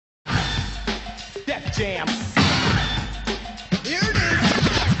Def Jam. Here it is.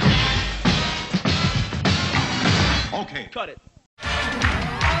 Okay. Cut it.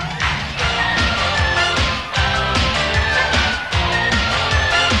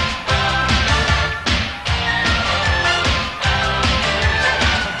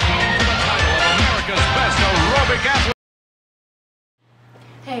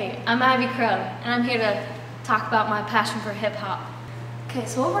 Hey, I'm Abbie Crow, and I'm here to talk about my passion for hip-hop. Okay,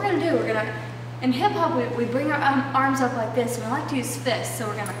 so what we're going to do, in hip-hop, we bring our arms up like this, and we like to use fists, so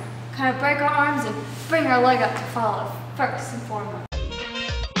we're going to kind of break our arms and bring our leg up to follow, first and foremost.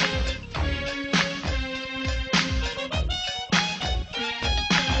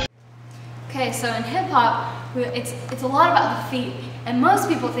 Okay, so in hip-hop, it's a lot about the feet, and most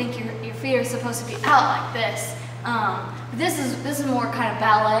people think your feet are supposed to be out like this. This is more kind of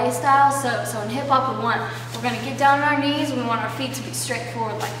ballet style. So in hip hop we're gonna get down on our knees and we want our feet to be straight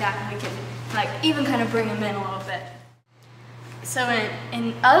forward like that, and we can like even kind of bring them in a little bit. So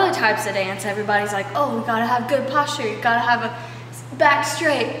in other types of dance, everybody's like, oh, we gotta have good posture, you gotta have a back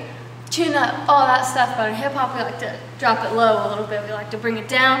straight, chin up, all that stuff. But in hip hop we like to drop it low a little bit. We like to bring it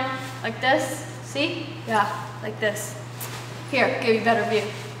down like this. See? Yeah, like this. Here, give you a better view.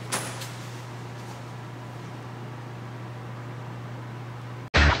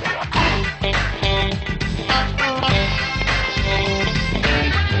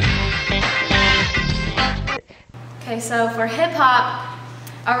 Okay, so for hip hop,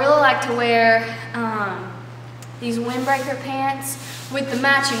 I really like to wear these windbreaker pants with the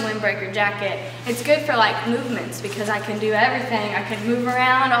matching windbreaker jacket. It's good for like movements because I can do everything. I can move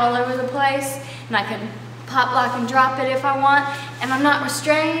around all over the place, and I can pop, lock, and drop it if I want. And I'm not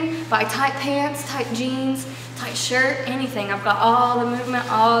restrained by tight pants, tight jeans, tight shirt, anything. I've got all the movement,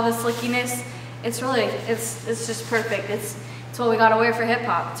 all the slickiness. It's just perfect. It's what we gotta wear for hip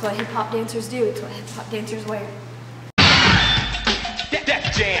hop. It's what hip hop dancers do. It's what hip hop dancers wear.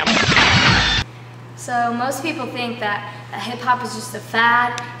 Def Jam. So most people think that hip hop is just a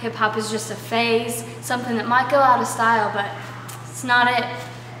fad, hip hop is just a phase, something that might go out of style, but it's not it.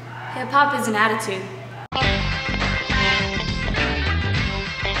 Hip hop is an attitude.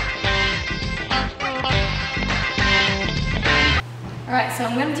 Alright, so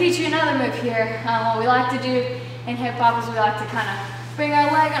I'm going to teach you another move here. What we like to do in hip hop is we like to kind of bring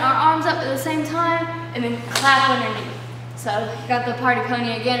our leg and our arms up at the same time and then clap underneath. So you got the party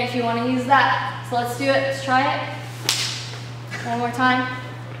pony again if you want to use that. So let's do it. Let's try it. One more time.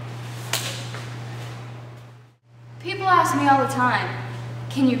 People ask me all the time,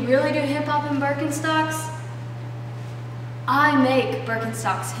 can you really do hip hop in Birkenstocks? I make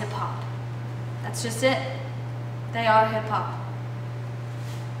Birkenstocks hip hop. That's just it. They are hip hop.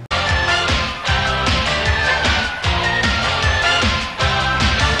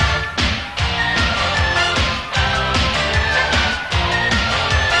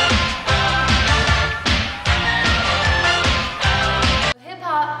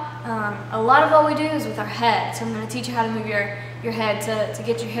 A lot of what we do is with our head, so I'm going to teach you how to move your head to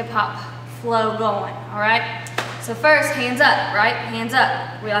get your hip-hop flow going, alright? So first, hands up, right? Hands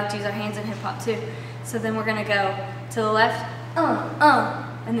up. We like to use our hands in hip-hop too. So then we're going to go to the left,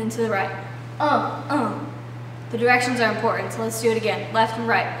 and then to the right, The directions are important, so let's do it again. Left and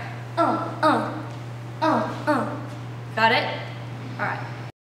right, Got it? Alright.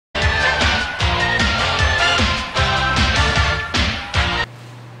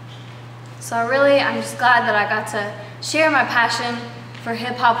 So I'm just glad that I got to share my passion for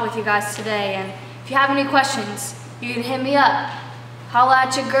hip-hop with you guys today. And if you have any questions, you can hit me up. Holla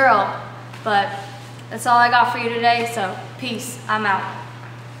at your girl. But that's all I got for you today, so peace. I'm out.